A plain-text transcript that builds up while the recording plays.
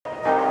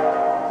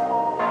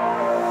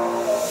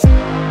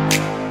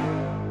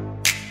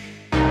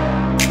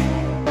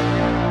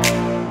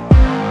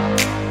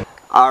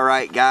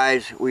Alright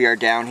guys, we are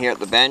down here at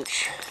the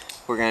bench.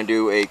 We're going to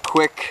do a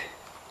quick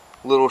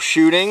little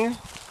shooting,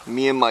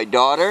 me and my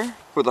daughter,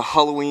 for the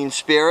Halloween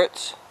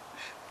spirits.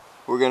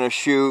 We're going to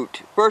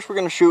shoot, first we're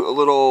going to shoot a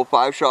little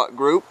 5-shot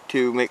group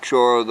to make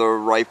sure the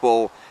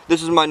rifle,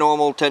 this is my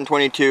normal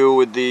 10-22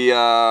 with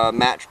the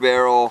match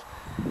barrel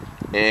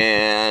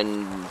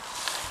and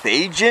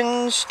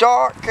Fajen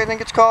stock, I think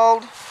it's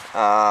called.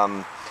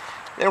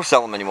 They don't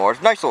sell them anymore.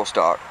 It's a nice little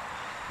stock.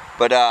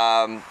 But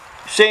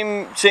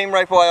same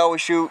rifle I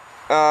always shoot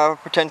for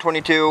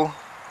 10-22.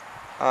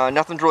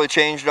 Nothing's really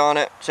changed on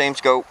it. Same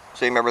scope,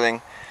 same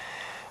everything.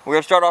 We're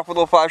going to start off with a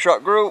little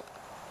 5-shot group.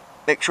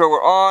 Make sure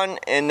we're on,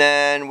 and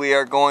then we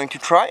are going to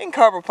try and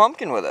carve a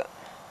pumpkin with it.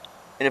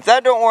 And if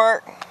that don't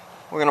work,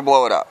 we're going to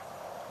blow it up.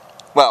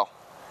 Well,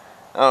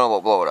 I don't know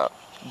about blow it up.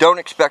 Don't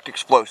expect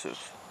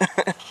explosives.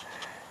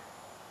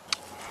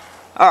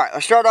 Alright,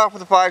 let's start off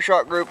with the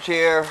 5-shot groups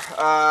here.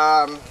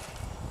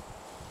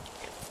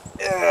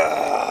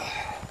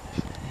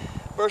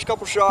 First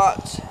couple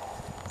shots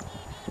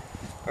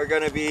are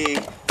going to be,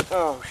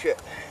 oh shit,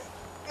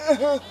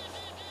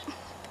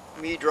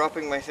 me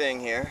dropping my thing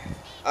here.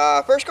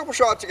 First couple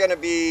shots are going to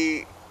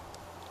be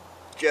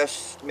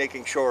just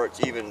making sure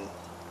it's even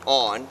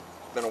on.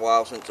 It's been a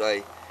while since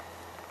I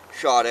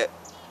shot it.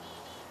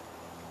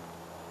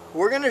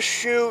 We're going to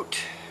shoot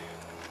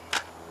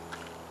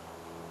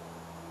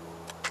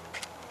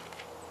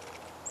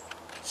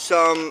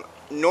some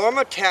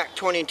Norma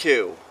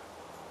TAC-22.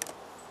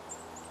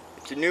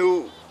 It's a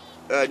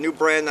new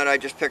brand that I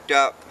just picked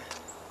up.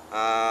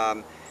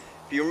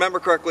 If you remember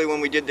correctly,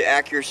 when we did the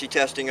accuracy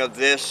testing of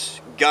this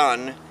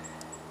gun,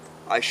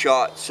 I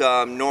shot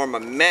some Norma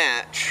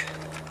match,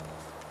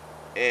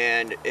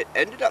 and it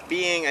ended up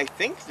being, I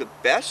think, the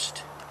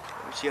best.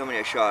 Let me see how many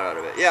I shot out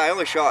of it. Yeah, I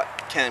only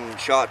shot 10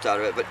 shots out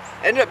of it, but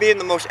ended up being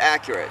the most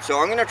accurate. So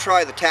I'm going to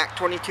try the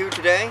TAC-22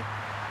 today,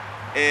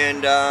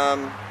 and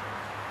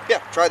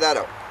yeah, try that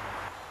out.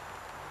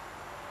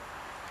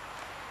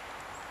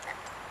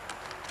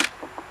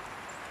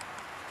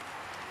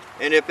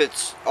 And if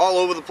it's all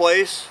over the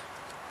place,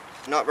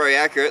 not very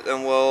accurate,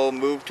 then we'll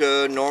move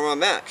to Norma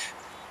match.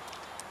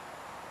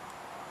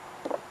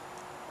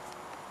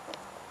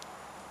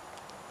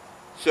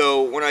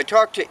 So when I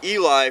talked to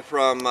Eli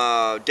from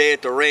Day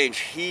at the Range,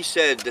 he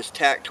said this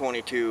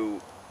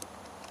TAC-22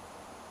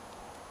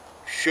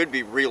 should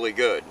be really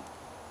good.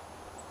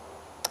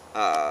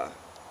 And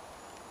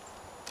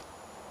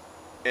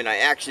I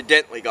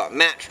accidentally got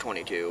match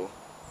 22,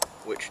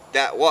 which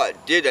that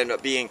did end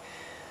up being.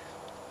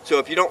 So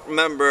if you don't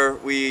remember,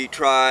 we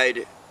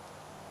tried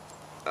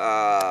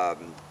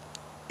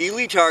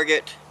Ely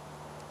Target,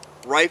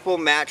 Rifle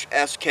Match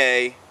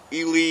SK,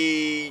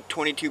 Ely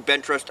 22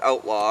 Bench Rest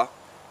Outlaw,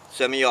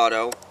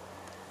 semi-auto,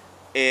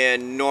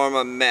 and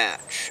Norma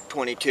Match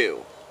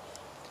 22.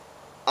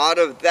 Out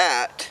of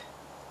that,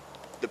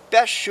 the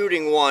best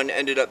shooting one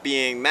ended up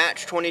being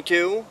Match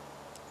 22,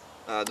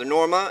 the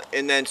Norma,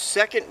 and then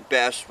second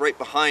best, right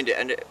behind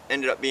it,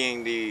 ended up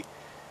being the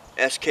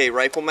SK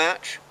Rifle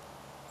Match.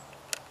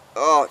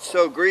 Oh, it's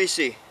so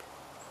greasy.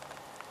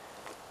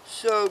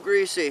 So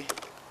greasy.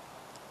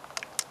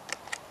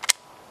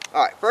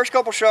 Alright, first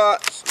couple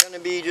shots, gonna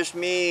be just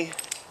me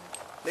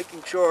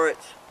making sure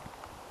it's,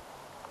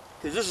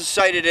 because this is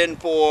sighted in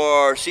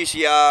for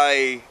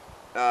CCI,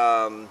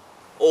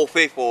 Old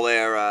Faithful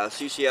there,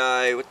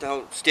 CCI, what the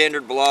hell,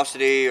 Standard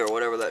Velocity, or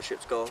whatever that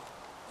shit's called.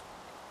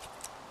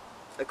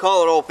 I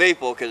call it Old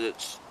Faithful because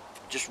it's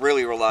just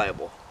really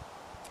reliable.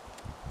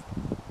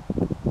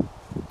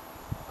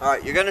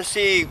 Alright, you're gonna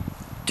see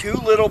two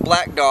little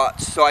black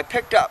dots. So I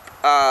picked up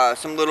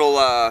some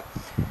little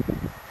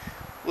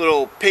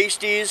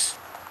pasties,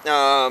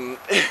 some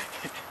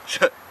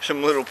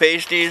little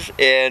pasties,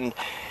 and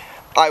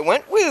I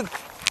went with,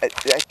 I'm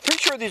pretty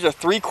sure these are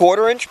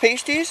 3/4 inch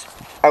pasties.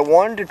 I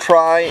wanted to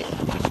try,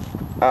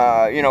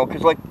 you know,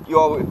 because like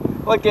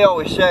they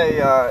always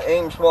say,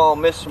 aim small,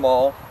 miss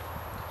small.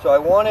 So I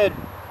wanted,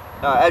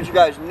 as you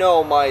guys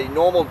know, my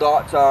normal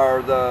dots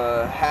are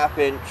the 1/2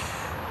 inch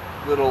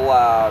little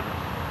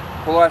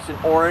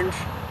fluorescent orange.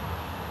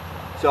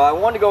 So I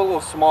wanted to go a little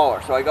smaller.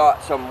 So I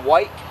got some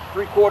white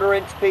 3/4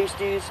 inch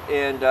pasties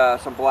and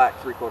some black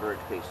 3/4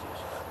 inch pasties.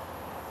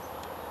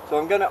 So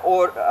I'm gonna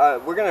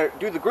we're gonna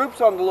do the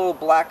groups on the little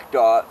black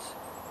dots.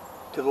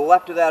 To the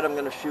left of that, I'm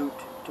gonna shoot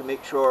to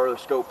make sure the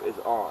scope is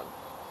on.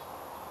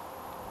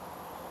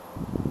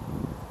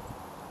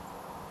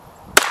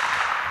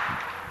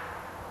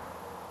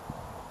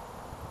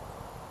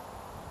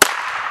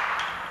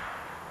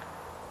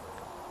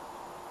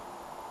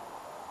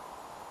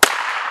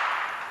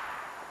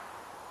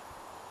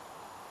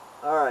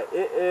 Alright,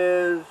 it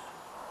is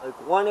like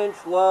 1 inch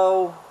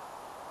low,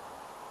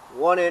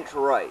 1 inch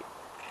right.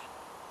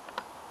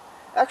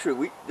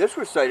 Actually, this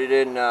was sighted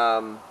in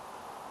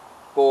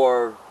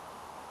for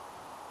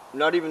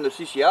not even the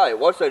CCI. It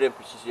was sighted in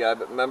for CCI,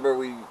 but remember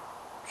we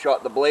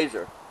shot the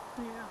Blazer.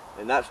 Yeah.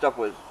 And that stuff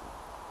was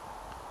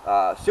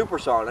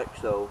supersonic,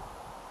 so.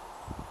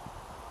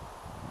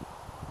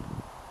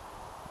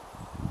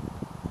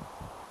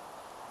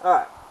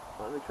 Alright,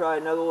 Let me try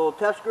another little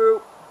test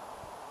group.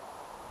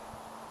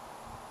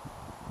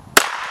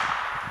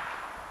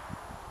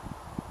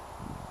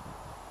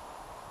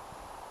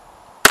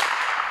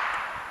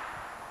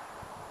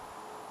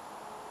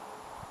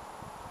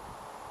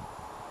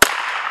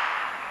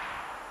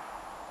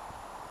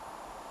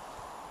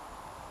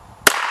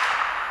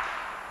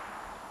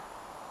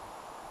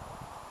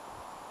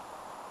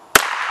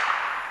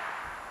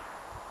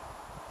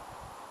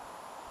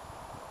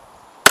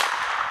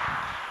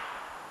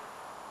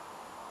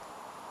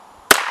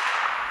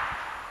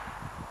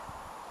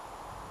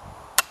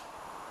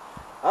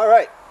 All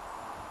right,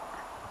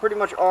 pretty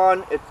much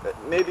on. It's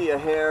maybe a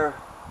hair.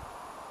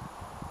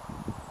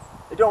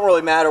 It don't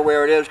really matter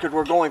where it is because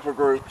we're going for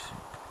groups.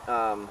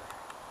 I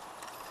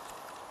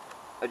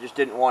just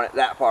didn't want it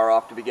that far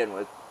off to begin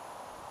with.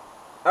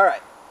 All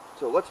right,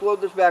 so let's load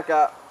this back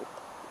up.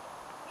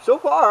 So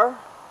far,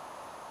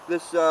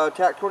 this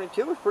TAC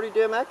 22 is pretty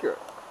damn accurate.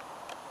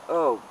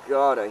 Oh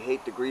God, I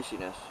hate the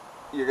greasiness.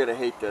 You're gonna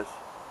hate this.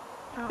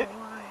 Oh,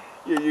 why?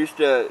 You're used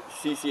to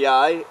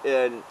CCI,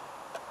 and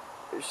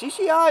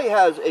CCI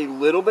has a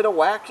little bit of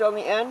wax on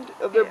the end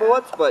of their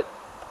bullets, but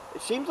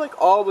it seems like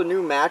all the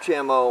new match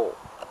ammo,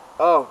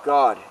 oh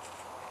God.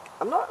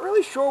 I'm not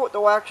really sure what the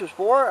wax is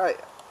for.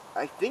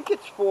 I think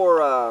it's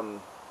for,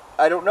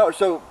 I don't know.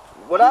 So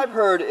what I've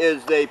heard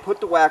is they put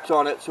the wax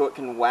on it so it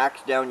can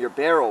wax down your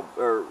barrel,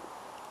 or,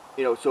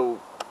 you know, so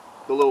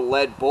the little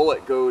lead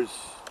bullet goes,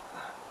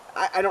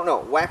 I don't know,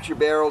 wax your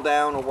barrel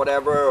down or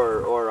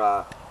whatever,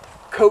 or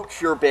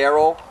coat your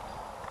barrel.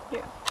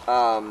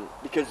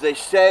 Because they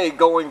say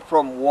going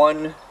from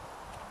one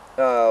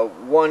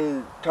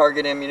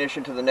target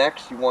ammunition to the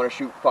next, you want to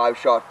shoot 5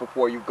 shots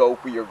before you go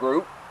for your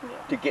group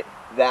to get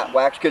that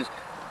wax. Because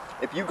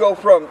if you go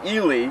from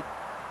Ely,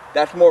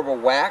 that's more of a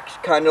wax,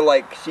 kind of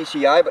like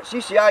CCI, but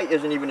CCI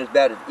isn't even as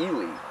bad as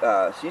Ely.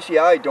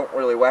 CCI don't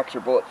really wax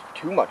their bullets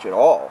too much at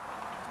all.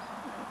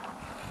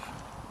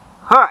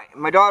 Alright,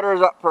 my daughter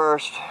is up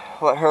first.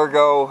 Let her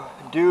go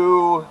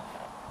do...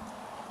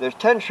 There's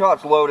 10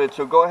 shots loaded,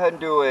 so go ahead and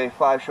do a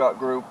 5-shot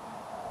group.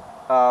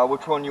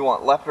 Which one you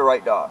want, left or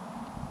right dot?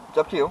 It's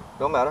up to you,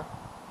 don't matter.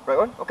 Right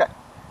one? Okay.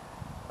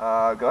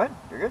 Go ahead,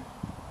 you're good.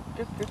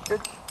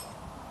 Good.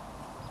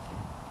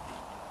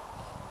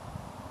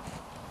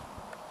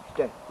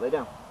 Stay, lay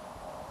down.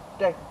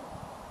 Stay.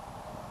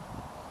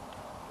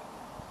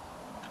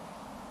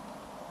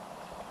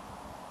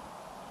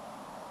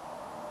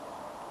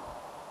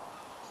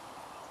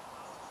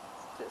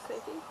 Is it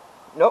safety?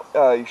 Nope,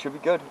 you should be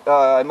good.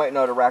 I might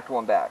not have racked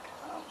one back.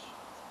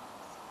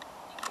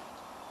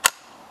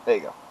 There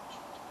you go.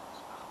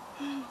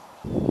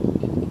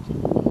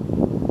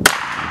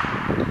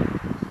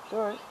 It's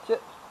alright,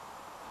 sit.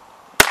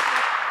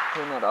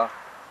 Turn that off.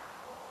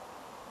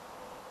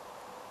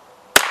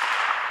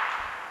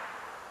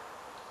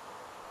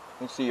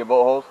 You see your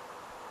bullet holes?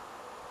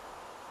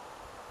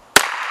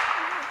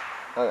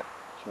 Okay,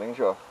 just making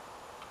sure.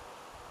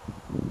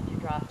 Did you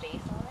draw a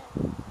face on it?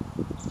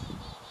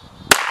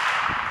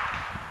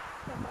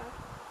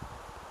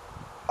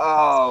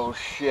 Oh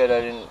shit,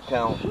 I didn't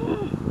count.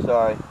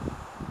 Sorry.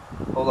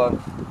 Hold on.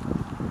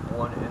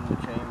 1 in the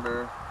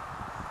chamber.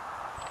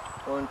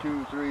 1,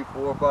 2, 3,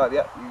 4, 5.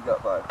 Yep, you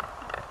got 5.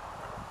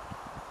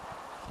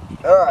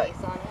 Alright.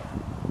 Face on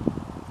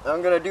it?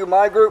 I'm gonna do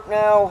my group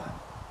now.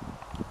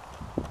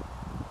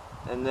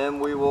 And then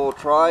we will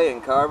try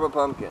and carve a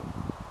pumpkin.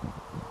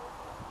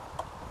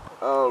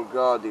 Oh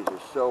God, these are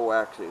so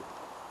waxy.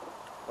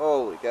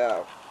 Holy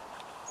cow.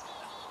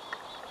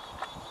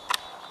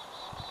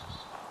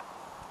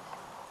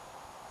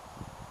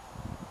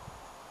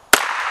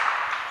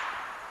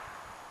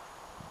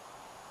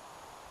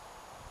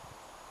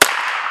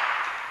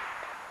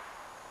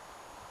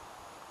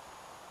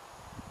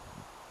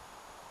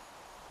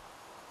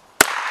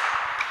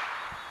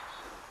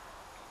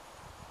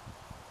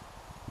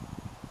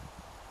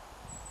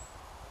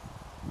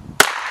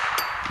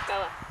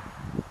 Bella.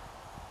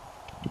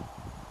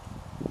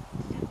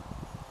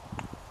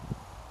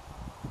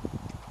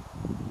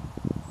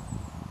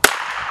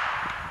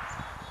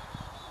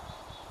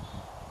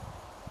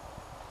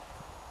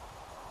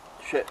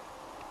 Shit.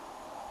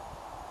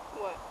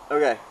 What?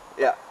 Okay,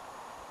 yeah.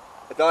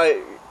 I thought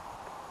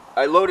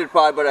I loaded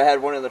 5, but I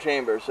had 1 in the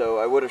chamber, so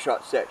I would have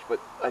shot 6. But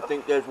I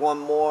think there's 1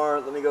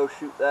 more. Let me go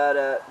shoot that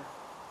at.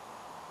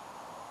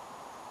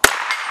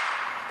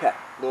 Okay,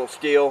 little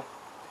steel.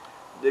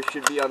 This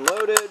should be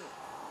unloaded.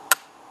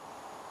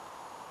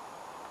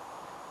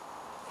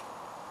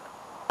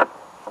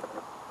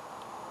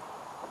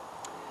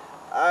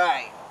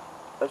 Alright,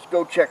 let's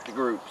go check the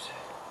groups.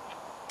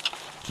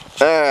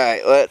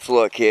 Alright, let's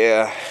look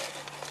here.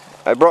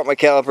 I brought my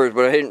calipers,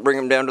 but I didn't bring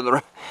them down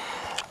to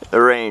the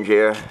range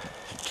here.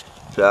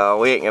 So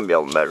we ain't going to be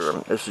able to measure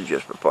them. This is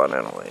just for fun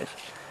anyways.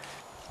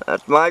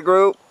 That's my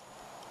group.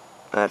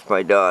 That's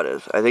my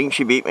daughter's. I think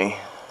she beat me.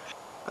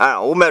 I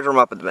don't know, we'll measure them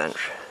up at the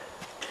bench.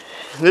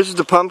 This is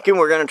the pumpkin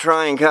we're going to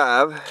try and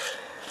carve.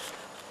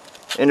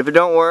 And if it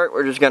don't work,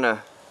 we're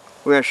gonna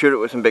shoot it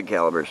with some big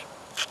calibers.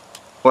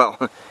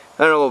 Well,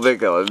 I don't know what big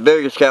caliber. The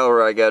biggest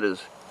caliber I got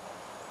is,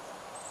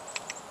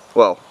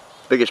 well,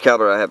 biggest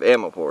caliber I have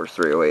ammo for is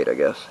 .308, I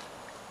guess.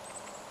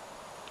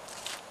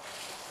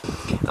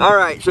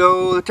 Alright,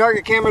 so the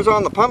target camera's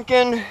on the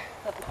pumpkin.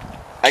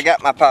 I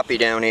got my puppy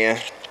down here.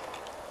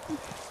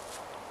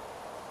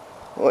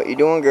 What you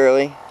doing,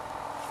 girly?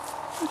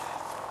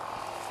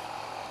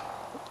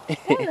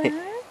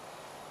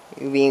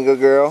 You being a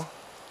good girl?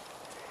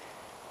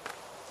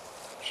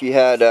 She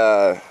had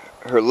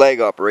her leg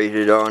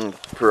operated on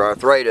for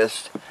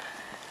arthritis.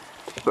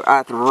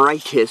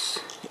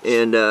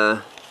 And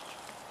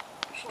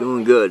she's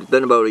doing good. It's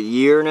been about a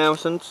year now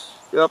since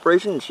the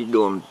operation, and she's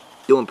doing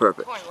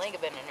perfect. Torn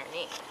ligament in her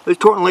knee. It's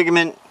torn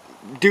ligament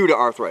due to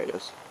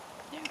arthritis.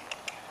 Yeah.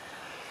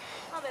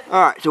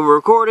 Alright, so we're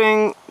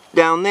recording.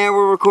 Down there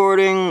we're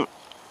recording.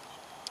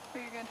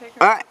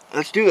 Alright,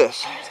 let's do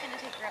this. I'm just gonna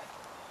take her up.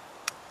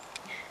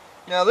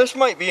 Now this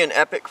might be an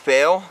epic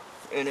fail,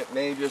 and it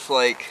may just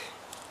like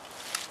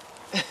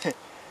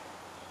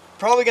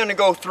probably gonna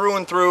go through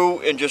and through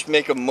and just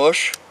make a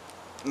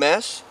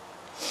mess.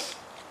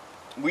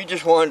 We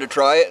just wanted to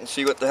try it and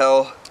see what the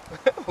hell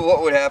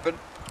what would happen.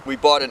 We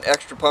bought an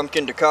extra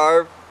pumpkin to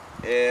carve,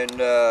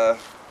 and I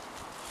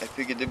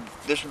figured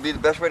this would be the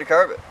best way to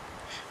carve it.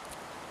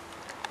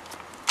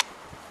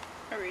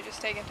 Are we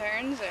just taking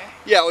turns, or?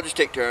 Yeah, we'll just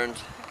take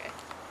turns. Okay.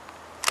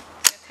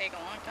 It's gonna take a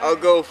long time. I'll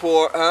go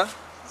for,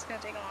 It's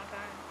gonna take a long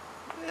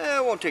time. Yeah,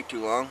 it won't take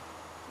too long.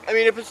 I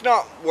mean, if it's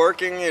not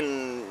working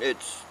and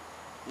it's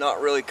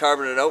not really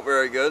carving it out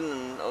very good,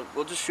 then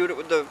we'll just shoot it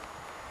with the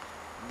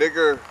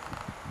bigger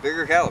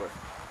caliber.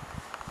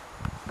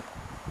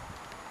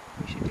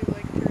 We should do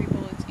like 3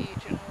 bullets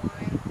each in a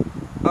line.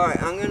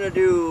 Alright, I'm gonna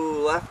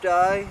do left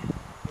eye.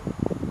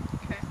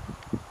 Okay.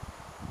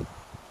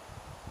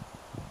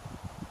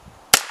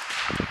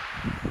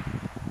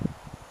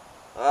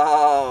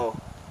 Oh.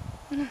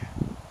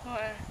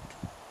 What?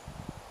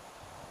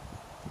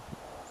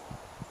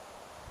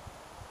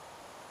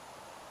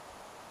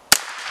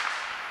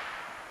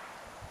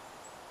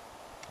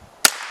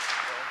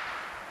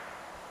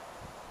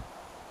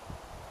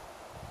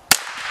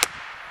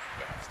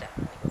 Yeah, it's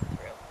definitely go through.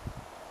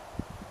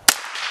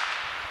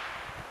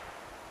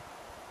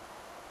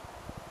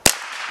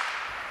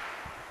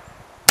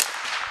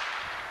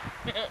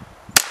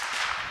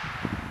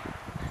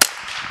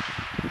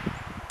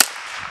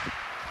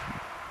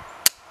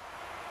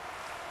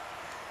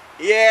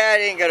 Yeah, it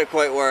ain't gonna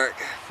quite work.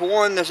 For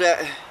one, this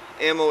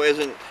ammo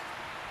isn't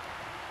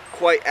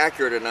quite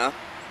accurate enough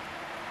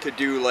to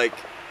do like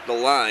the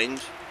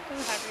lines. It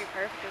doesn't have to be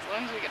perfect as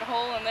long as we get a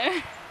hole in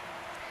there.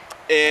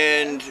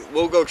 And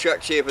we'll go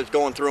check, see if it's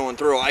going through and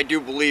through. I do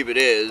believe it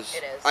is.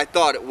 It is. I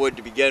thought it would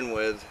to begin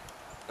with.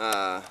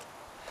 Well,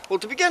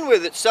 to begin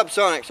with, it's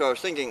subsonic, so I was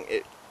thinking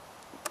it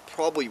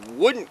probably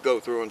wouldn't go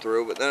through and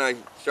through, but then I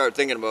started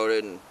thinking about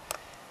it, and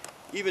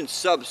even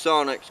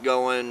subsonic's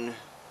going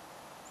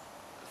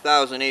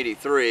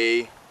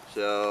 1083,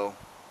 so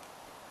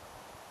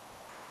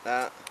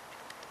that.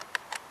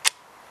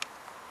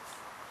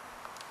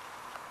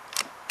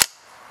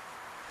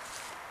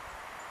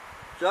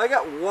 So I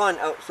got one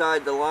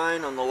outside the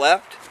line on the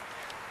left,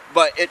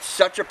 but it's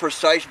such a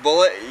precise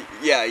bullet.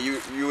 Yeah,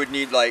 you would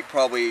need like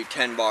probably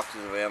 10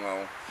 boxes of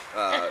ammo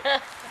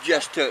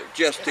just to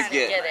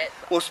get it.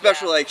 Well,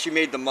 especially like she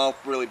made the mouth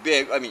really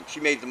big. I mean, she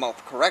made the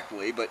mouth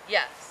correctly, but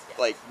Yes.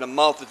 like the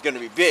mouth is going to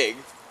be big.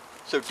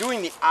 So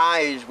doing the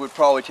eyes would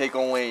probably take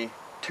only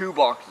 2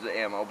 boxes of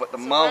ammo, but the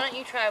So mouth. why don't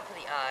you try for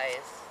the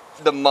eyes?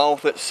 The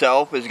mouth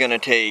itself is going to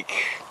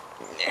take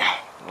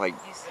like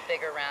Use the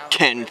bigger round.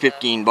 10,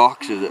 15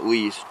 boxes at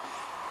least.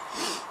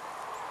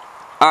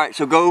 Alright,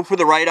 so go for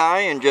the right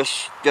eye and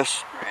just Right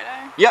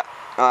eye? yep,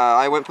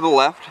 I went for the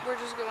left. We're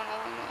just going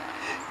along the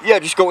line. Yeah,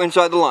 just go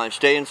inside the line.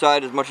 Stay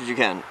inside as much as you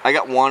can. I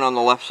got one on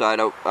the left side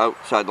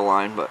outside the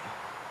line, but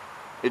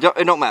it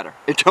don't matter.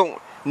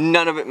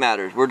 None of it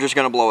matters. We're just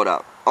going to blow it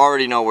up.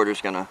 Already know we're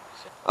just going to.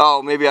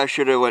 Oh, maybe I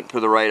should have went for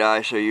the right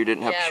eye so you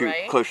didn't have to shoot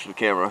right? close to the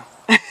camera.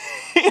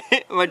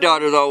 My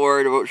daughter's all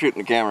worried about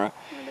shooting the camera.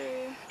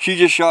 She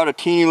just shot a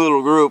teeny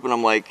little group, and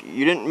I'm like,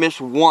 you didn't miss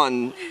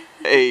one,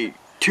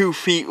 2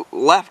 feet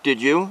left,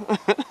 did you?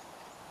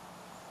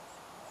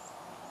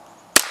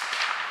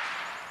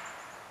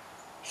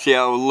 See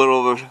how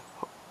little of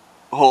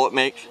a hole it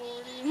makes?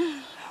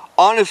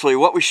 Honestly,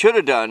 what we should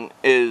have done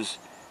is,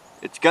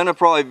 it's gonna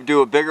probably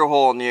do a bigger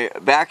hole on the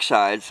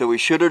backside, so we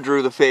should have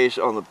drew the face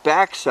on the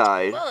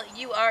backside. Well,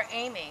 you are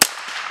aiming.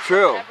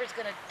 True. The pepper's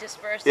gonna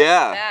disperse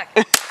Yeah. on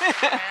the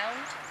back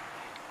around.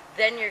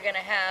 Then you're gonna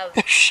have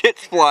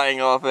Shit's flying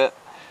off it.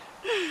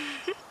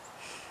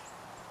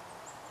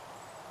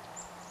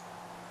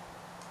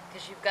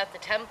 because you've got the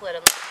template,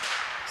 and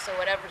so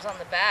whatever's on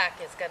the back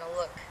is gonna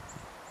look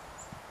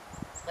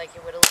like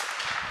it would have.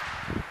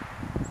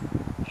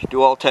 Just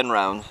do all 10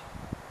 rounds.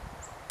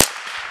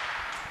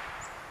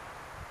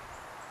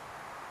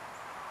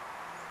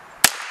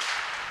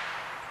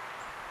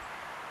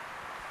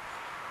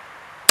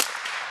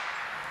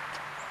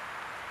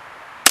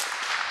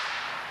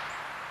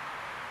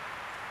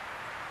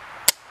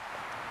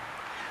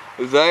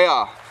 They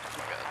are.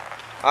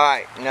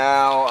 Alright,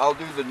 now I'll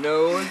do the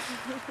nose.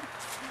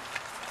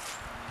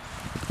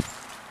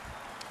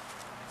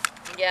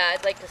 Yeah,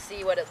 I'd like to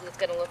see what it's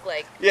going to look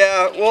like.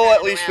 Yeah, when you we'll turn at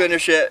it least around.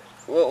 finish it.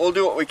 We'll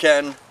do what we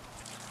can.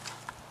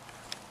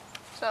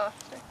 So,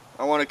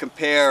 I want to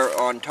compare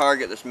on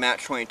Target this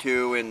Match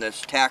 22 and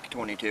this Tac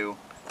 22.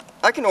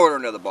 I can order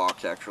another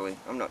box actually.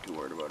 I'm not too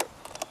worried about it.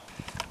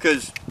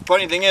 Because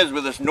funny thing is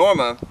with this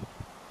Norma,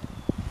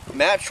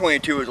 Match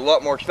 22 is a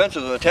lot more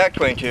expensive than the Tac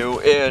 22,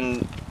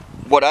 and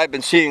what I've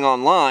been seeing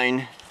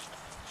online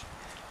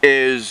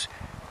is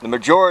the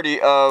majority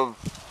of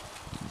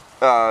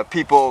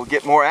people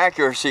get more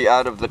accuracy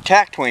out of the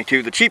Tac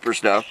 22, the cheaper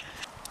stuff.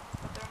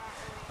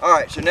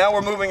 Alright, so now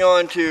we're moving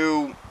on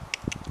to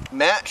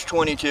Match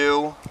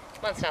 22.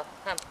 Come on, Sal.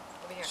 Come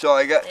over here. So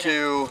I got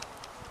to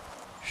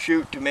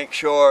shoot to make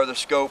sure the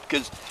scope,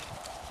 because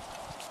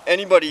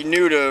anybody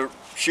new to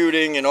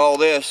shooting and all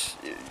this,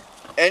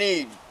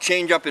 any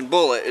change up in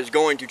bullet is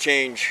going to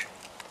change,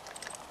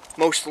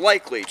 most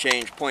likely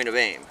change point of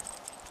aim.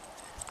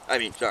 I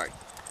mean, sorry,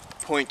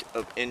 point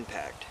of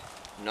impact,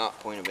 not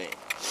point of aim.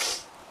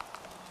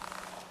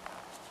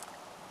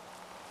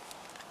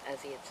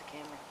 As he hits the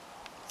camera.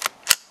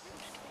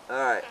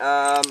 Alright,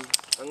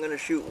 I'm going to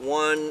shoot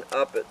one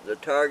up at the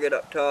target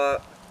up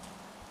top.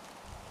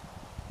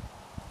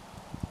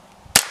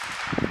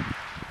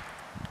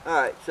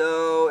 Alright,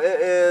 so it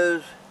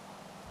is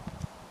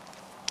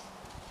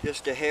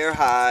just a hair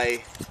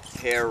high,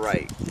 hair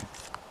right.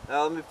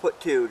 Now let me put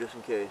two just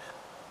in case.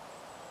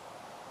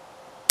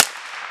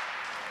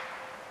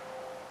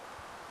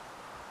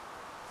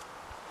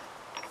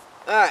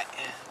 Alright,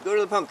 go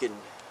to the pumpkin.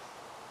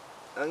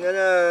 I'm going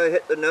to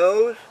hit the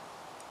nose.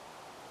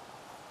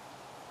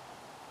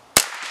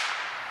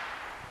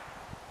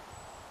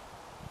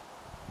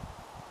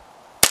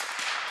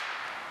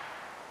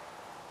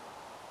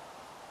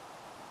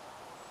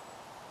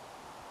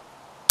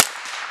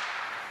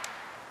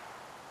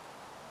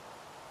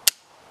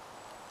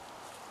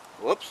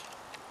 Whoops.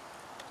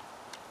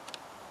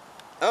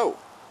 Oh.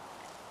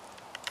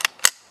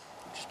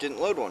 Just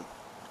didn't load one.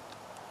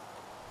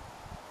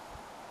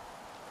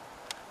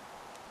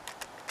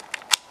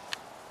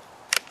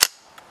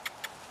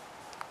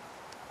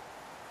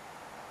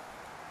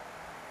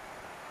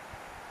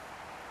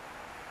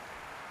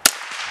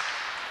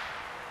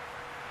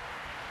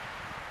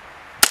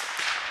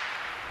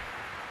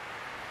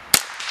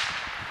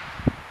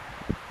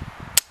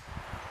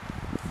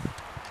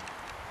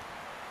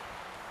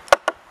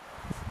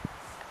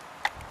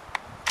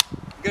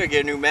 I'm gonna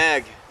get a new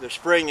mag. The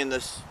spring in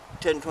this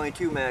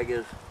 1022 mag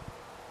is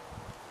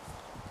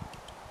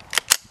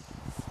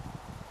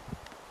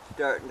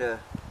starting to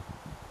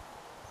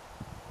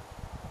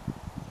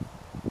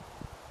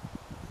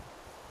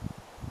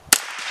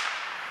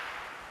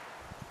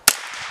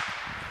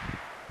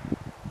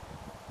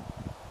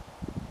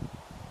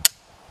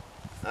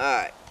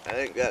Alright, I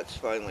think that's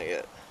finally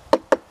it.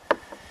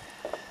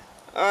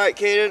 Alright,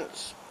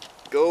 Cadence,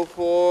 go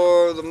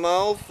for the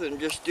mouth and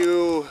just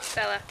do...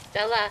 Stella.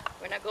 Stella,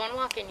 we're not going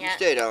walking yet.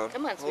 Stay down.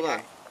 Come on, Hold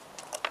sweetheart.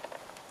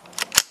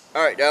 on.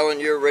 Alright, Dallin,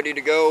 you're ready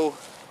to go.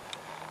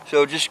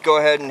 So just go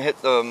ahead and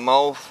hit the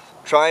mouth.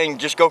 Try and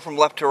just go from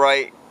left to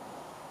right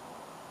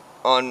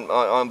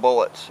on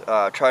bullets.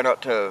 Try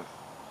not to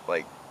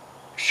like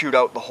shoot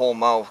out the whole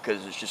mouth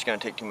because it's just going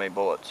to take too many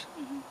bullets.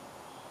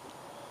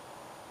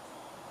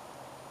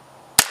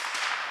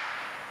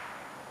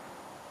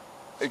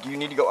 Do you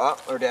need to go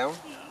up or down?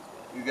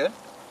 You good?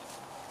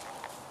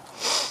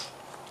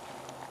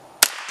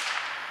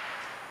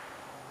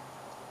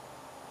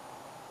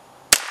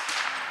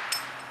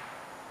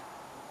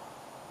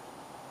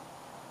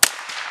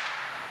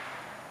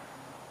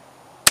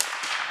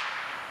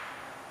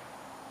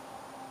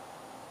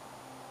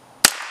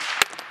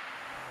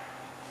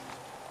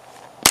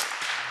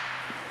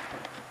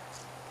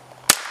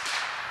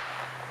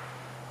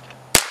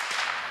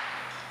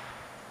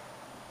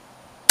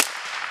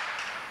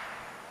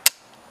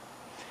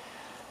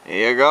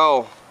 Here you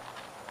go.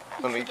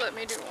 Let me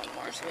do one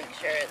more. Just make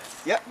sure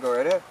it's... Yep, go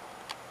right ahead.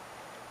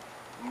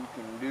 You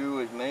can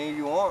do as many as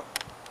you want.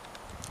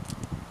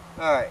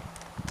 Alright.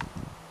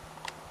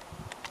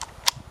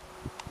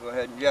 Go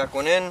ahead and jack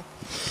one in.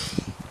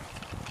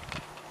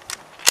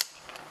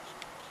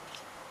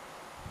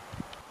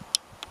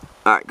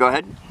 Alright, go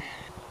ahead.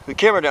 The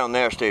camera down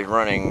there stays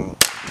running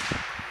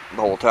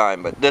the whole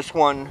time, but this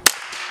one,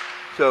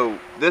 so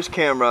this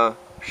camera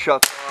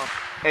shuts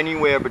off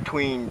anywhere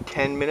between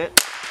 10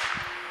 minutes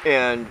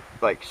and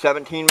like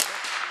 17 minutes.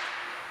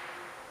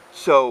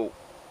 So,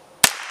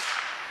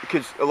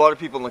 because a lot of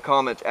people in the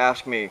comments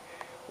ask me,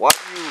 why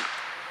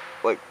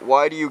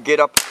do you get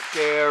up in the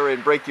chair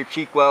and break your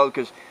cheek weld?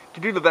 Because to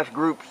do the best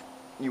groups,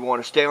 you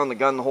want to stay on the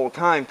gun the whole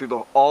time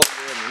through all the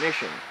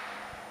ammunition.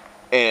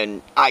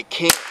 And I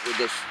can't with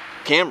this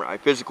camera. I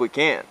physically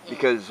can't,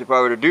 because if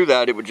I were to do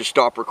that, it would just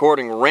stop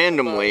recording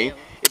randomly.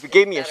 If it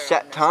gave me a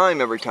set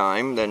time every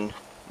time, then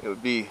it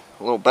would be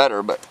a little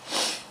better, but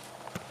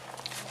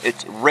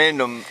it's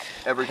random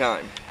every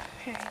time.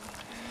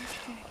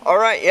 All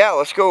right, yeah,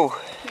 let's go.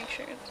 Make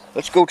sure it's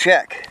Let's go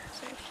check.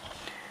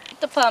 safe.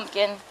 The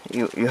pumpkin.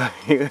 You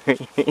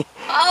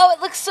Oh,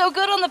 it looks so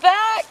good on the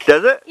back.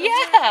 Does it?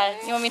 Yeah.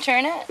 You want me to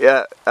turn it?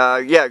 Yeah,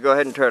 yeah, go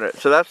ahead and turn it.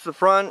 So that's the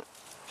front.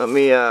 Let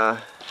me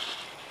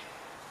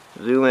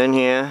zoom in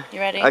here. You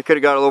ready? I could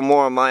have got a little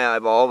more on my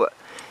eyeball, but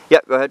yeah,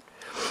 go ahead.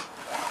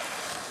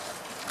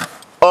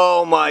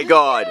 Oh my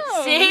God.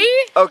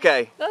 See?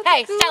 Okay. That's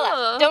Hey, cool.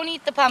 Stella, don't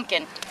eat the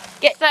pumpkin.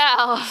 Get,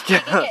 Sal.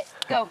 get,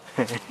 go.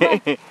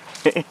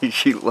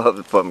 She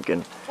loves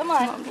pumpkin. Come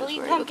on, Mom we'll just eat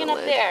worried pumpkin with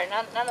up the lid. there.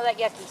 None of that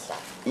yucky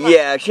stuff.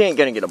 Yeah, she ain't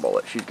gonna get a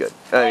bullet. She's good.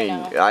 I mean,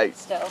 know,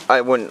 still.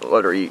 I wouldn't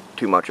let her eat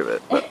too much of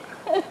it, but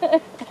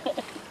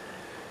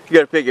you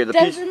gotta figure the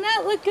piece. Doesn't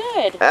that look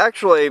good?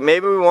 Actually,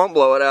 maybe we won't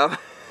blow it out.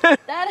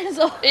 That is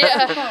awesome.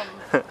 Yeah.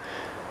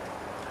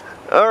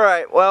 All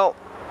right. Well,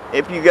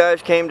 if you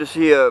guys came to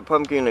see a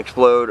pumpkin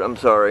explode, I'm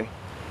sorry.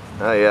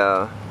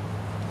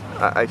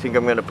 I think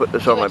I'm gonna put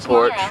this on Do my it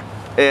porch, tomorrow.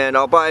 and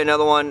I'll buy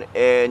another one,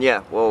 and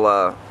yeah,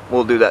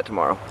 we'll do that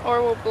tomorrow.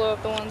 Or we'll blow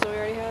up the ones that we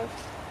already have.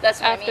 That's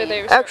what I After mean.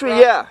 they start Actually,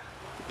 rotting.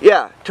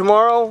 yeah,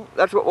 tomorrow.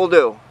 That's what we'll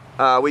do.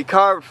 We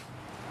carved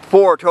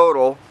 4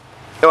 total.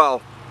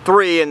 Well,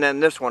 3, and then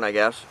this one, I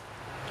guess.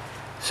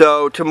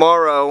 So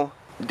tomorrow,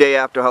 day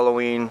after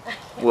Halloween,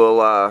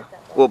 we'll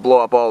blow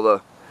up all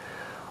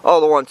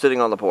the ones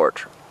sitting on the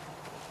porch.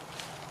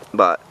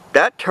 But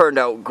that turned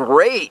out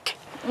great.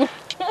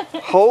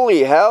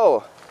 Holy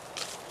hell.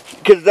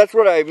 Because that's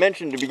what I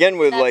mentioned to begin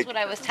with, That's like what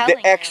I was telling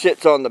the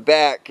exits on the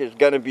back is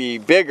going to be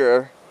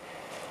bigger.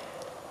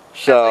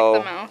 So I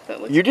like the mouth.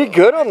 That looks you did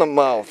cool. good on the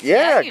mouth. Yeah,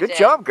 Yeah, you good did.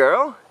 job,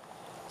 girl.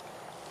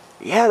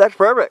 Yeah, that's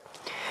perfect.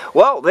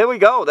 Well, there we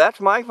go. That's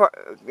my,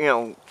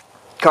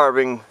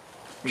 carving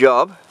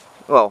job.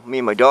 Well, me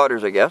and my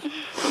daughters, I guess. It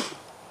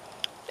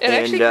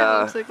actually And, kind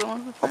of looks like the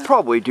one with I'll that.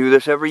 probably do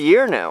this every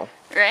year now.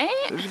 Right?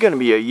 This is going to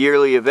be a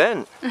yearly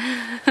event.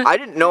 I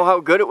didn't know how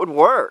good it would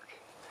work.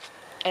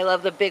 I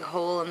love the big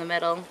hole in the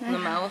middle, in the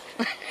mouth.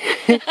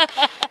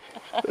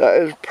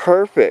 That is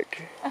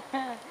perfect.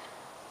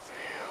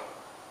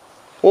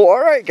 Well,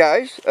 all right,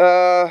 guys.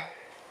 If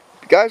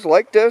you guys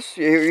like this,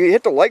 you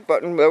hit the like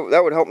button.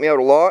 That would help me out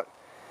a lot.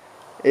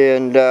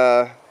 And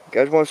you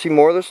guys want to see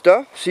more of this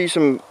stuff? See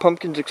some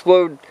pumpkins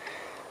explode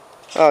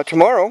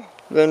tomorrow?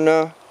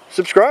 Then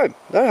subscribe.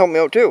 That'll help me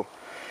out too.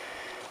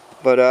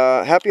 But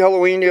happy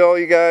Halloween to all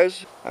you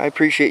guys. I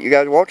appreciate you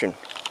guys watching.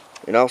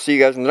 And I'll see you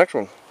guys in the next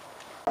one.